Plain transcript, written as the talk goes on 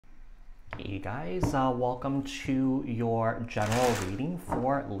Hey guys, welcome to your general reading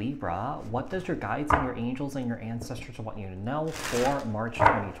for Libra. What does your guides and your angels and your ancestors want you to know for March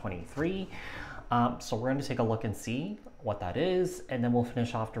 2023? So we're going to take a look and see what that is, and then we'll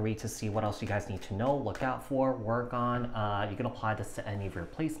finish off the read to see what else you guys need to know, look out for, work on. You can apply this to any of your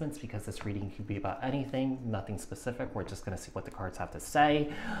placements because this reading could be about anything, nothing specific. We're just going to see what the cards have to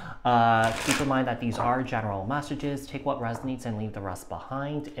say. Keep in mind that these are general messages. Take what resonates and leave the rest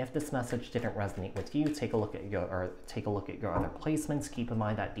behind. If this message didn't resonate with you, take a look at your other placements. Keep in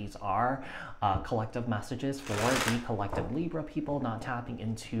mind that these are collective messages for the collective Libra people, not tapping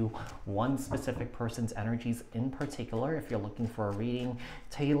into one specific person's energies in particular. If you're looking for a reading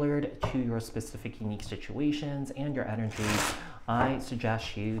tailored to your specific unique situations and your energies, I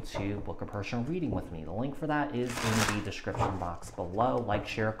suggest you to book a personal reading with me. The link for that is in the description box below. Like,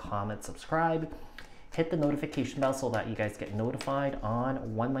 share, comment, subscribe. Hit the notification bell so that you guys get notified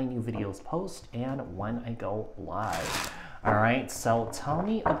on when my new videos post and when I go live. All right, so tell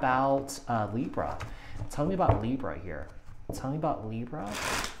me about Libra. Tell me about Libra here. Tell me about Libra.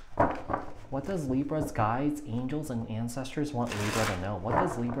 What does Libra's guides, angels, and ancestors want Libra to know? What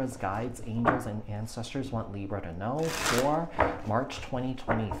does Libra's guides, angels, and ancestors want Libra to know for March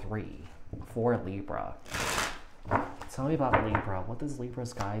 2023 for Libra? Tell me about Libra. What does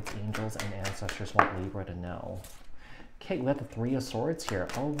Libra's guides, angels, and ancestors want Libra to know? Okay, we have the Three of Swords here.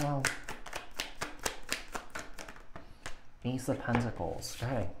 Oh, wow. Ace of Pentacles.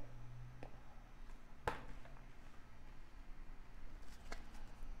 Okay.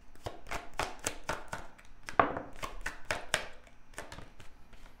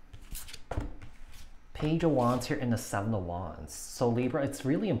 Page of Wands here and the Seven of Wands. So Libra, it's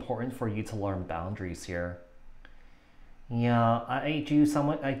really important for you to learn boundaries here. Yeah, I do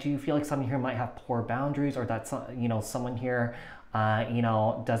feel like someone here might have poor boundaries, or that someone here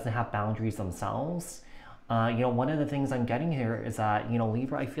doesn't have boundaries themselves. One of the things I'm getting here is that,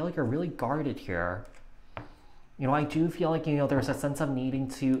 Libra, I feel like you're really guarded here. I do feel like, there's a sense of needing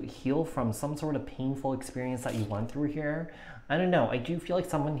to heal from some sort of painful experience that you went through here. I don't know. I do feel like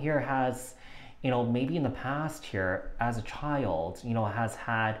someone here has, maybe in the past here as a child, has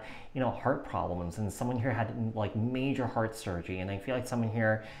had, heart problems, and someone here had like major heart surgery. And I feel like someone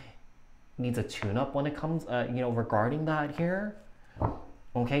here needs a tune-up when it comes, regarding that here.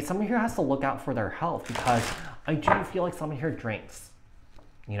 Okay, someone here has to look out for their health, because I do feel like someone here drinks.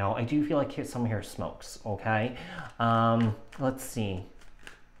 I do feel like someone here smokes, okay? Let's see.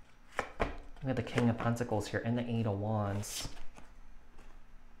 We have the King of Pentacles here and the Eight of Wands.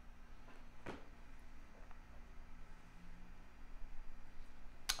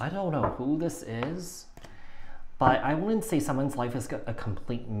 I don't know who this is, but I wouldn't say someone's life is a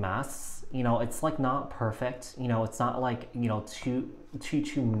complete mess. It's like not perfect. It's not like,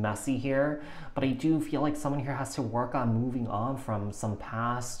 too messy here, but I do feel like someone here has to work on moving on from some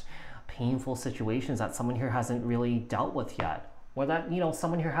past painful situations that someone here hasn't really dealt with yet. Or that,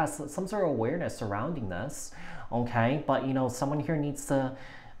 someone here has some sort of awareness surrounding this, okay? But, someone here needs to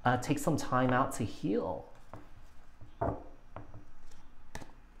take some time out to heal.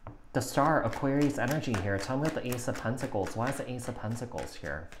 The Star, Aquarius energy here. Tell me about the Ace of Pentacles. Why is the Ace of Pentacles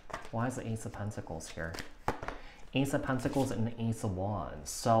here? Why is the Ace of Pentacles here? Ace of Pentacles and the Ace of Wands.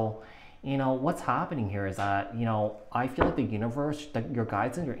 So, what's happening here is that, I feel like the universe, your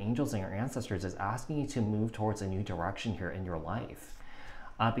guides and your angels and your ancestors is asking you to move towards a new direction here in your life.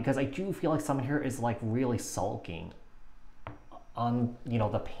 Because I do feel like someone here is like really sulking on,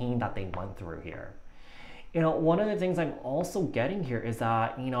 the pain that they went through here. One of the things I'm also getting here is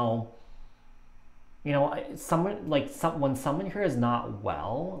that, when someone here is not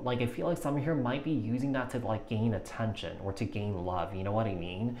well, like I feel like someone here might be using that to like gain attention or to gain love, you know what I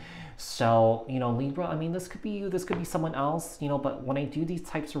mean? So, Libra, I mean, this could be you, this could be someone else, but when I do these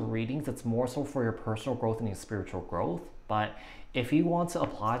types of readings, it's more so for your personal growth and your spiritual growth. But if you want to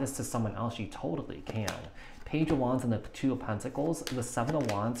apply this to someone else, you totally can. Page of Wands and the Two of Pentacles, the Seven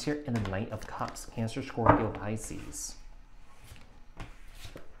of Wands here, and the Knight of Cups, Cancer, Scorpio, Pisces.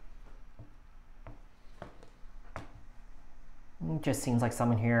 It just seems like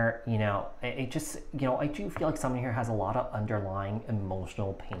someone here, I do feel like someone here has a lot of underlying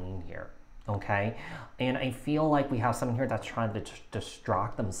emotional pain here, okay? And I feel like we have someone here that's trying to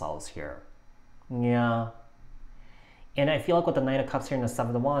distract themselves here. Yeah. And I feel like with the Knight of Cups here and the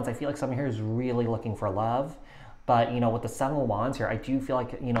Seven of Wands, I feel like someone here is really looking for love. But, with the Seven of Wands here, I do feel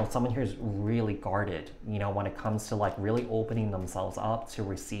like, someone here is really guarded, when it comes to like really opening themselves up to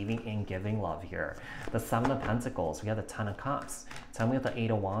receiving and giving love here. The Seven of Pentacles, we have the Ten of Cups. Tell me about the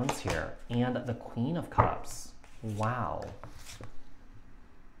Eight of Wands here and the Queen of Cups. Wow.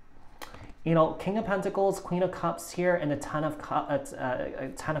 You know, King of Pentacles, Queen of Cups here, and a Ten of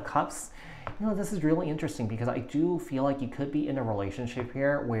Cups. You know, this is really interesting because I do feel like you could be in a relationship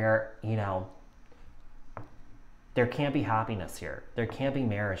here where, you know, there can't be happiness here. There can't be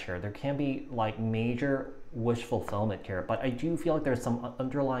marriage here. There can't be like major wish fulfillment here. But I do feel like there's some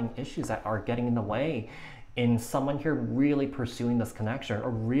underlying issues that are getting in the way in someone here really pursuing this connection or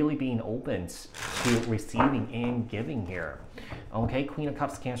really being open to receiving and giving here. Okay, Queen of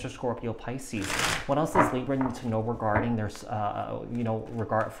Cups, Cancer, Scorpio, Pisces. What else does Libra need to know regarding their, you know,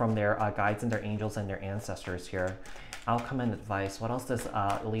 from their guides and their angels and their ancestors here? Outcome and advice. What else does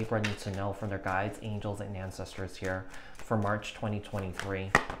Libra need to know from their guides, angels, and ancestors here for March 2023?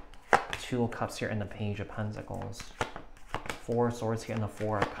 Two of Cups here and the Page of Pentacles. Four of Swords here and the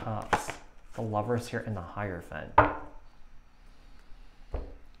Four of Cups. The Lovers here and the Hierophant.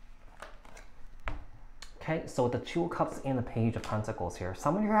 Okay, so with the Two of Cups and the Page of Pentacles here,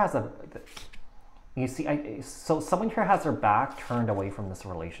 someone here has so someone here has their back turned away from this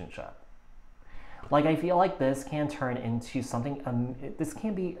relationship. Like, I feel like this can turn into something, this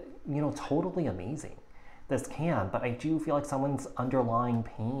can be, you know, totally amazing. This can, but I do feel like someone's underlying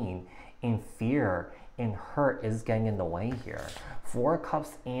pain and fear and hurt is getting in the way here. Four of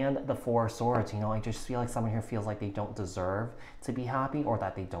Cups and the Four of Swords, you know, I just feel like someone here feels like they don't deserve to be happy or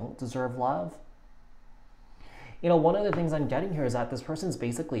that they don't deserve love. You know, one of the things I'm getting here is that this person's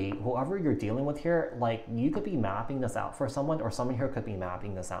basically, whoever you're dealing with here, like, you could be mapping this out for someone or someone here could be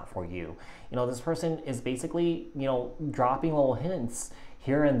mapping this out for you. You know, this person is basically, you know, dropping little hints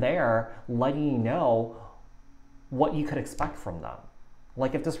here and there, letting you know what you could expect from them.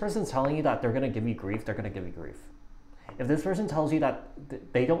 Like, if this person's telling you that they're going to give you grief, they're going to give you grief. If this person tells you that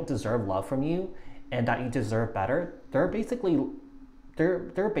they don't deserve love from you and that you deserve better, they're basically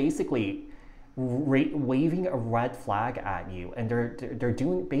waving a red flag at you, and they're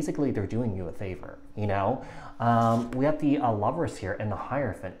doing you a favor. You know, we have the Lovers here and the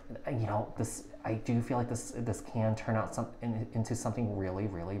Hierophant. You know, I do feel like this can turn out into something really,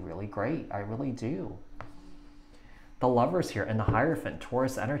 really, really great. I really do. The Lovers here and the Hierophant,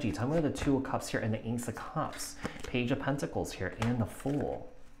 Taurus energy. Tell me the Two of Cups here and the Ace of Cups, Page of Pentacles here and the Fool.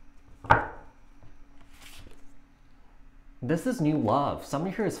 This is new love.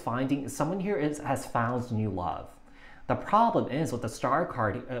 Someone here has found new love. The problem is with the Star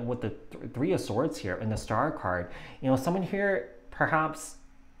card, with the Three of Swords here and the Star card, you know, someone here perhaps,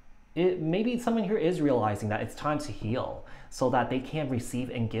 maybe someone here is realizing that it's time to heal so that they can receive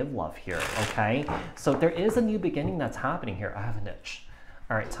and give love here, okay? So there is a new beginning that's happening here. I have an itch.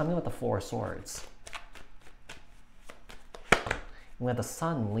 All right, tell me about the Four of Swords. We have the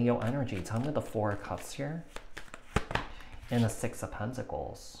Sun, Leo energy. Tell me the Four of Cups here. And the Six of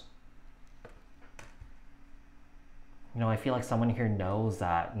Pentacles. You know, I feel like someone here knows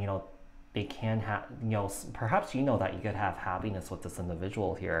that, you know, they can have, you know, perhaps you know that you could have happiness with this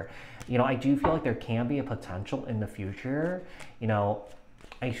individual here. You know, I do feel like there can be a potential in the future. You know,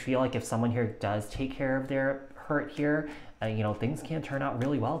 I feel like if someone here does take care of their hurt here, you know, things can turn out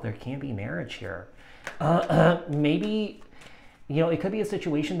really well. There can be marriage here. Maybe, you know, it could be a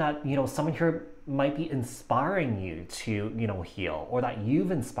situation that, you know, someone here might be inspiring you to, you know, heal, or that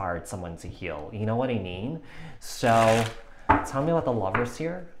you've inspired someone to heal. You know what I mean? So tell me about the Lovers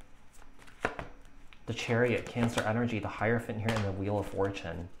here. The Chariot, Cancer energy, the Hierophant here, and the Wheel of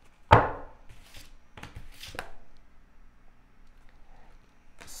Fortune.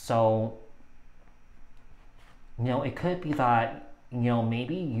 So, you know, it could be that, you know,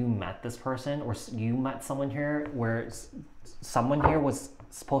 maybe you met this person or you met someone here where someone here was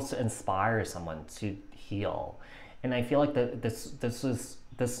supposed to inspire someone to heal. And I feel like this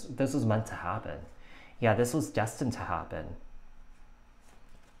was meant to happen. Yeah, this was destined to happen.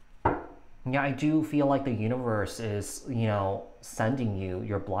 Yeah, I do feel like the universe is, you know, sending you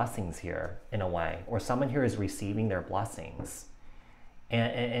your blessings here in a way, or someone here is receiving their blessings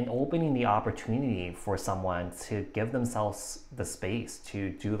and opening the opportunity for someone to give themselves the space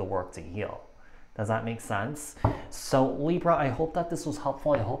to do the work to heal. Does that make sense? So Libra, I hope that this was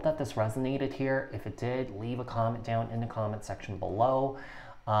helpful. I hope that this resonated here. If it did, leave a comment down in the comment section below.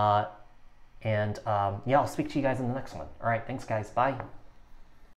 Yeah, I'll speak to you guys in the next one. All right, thanks guys, bye.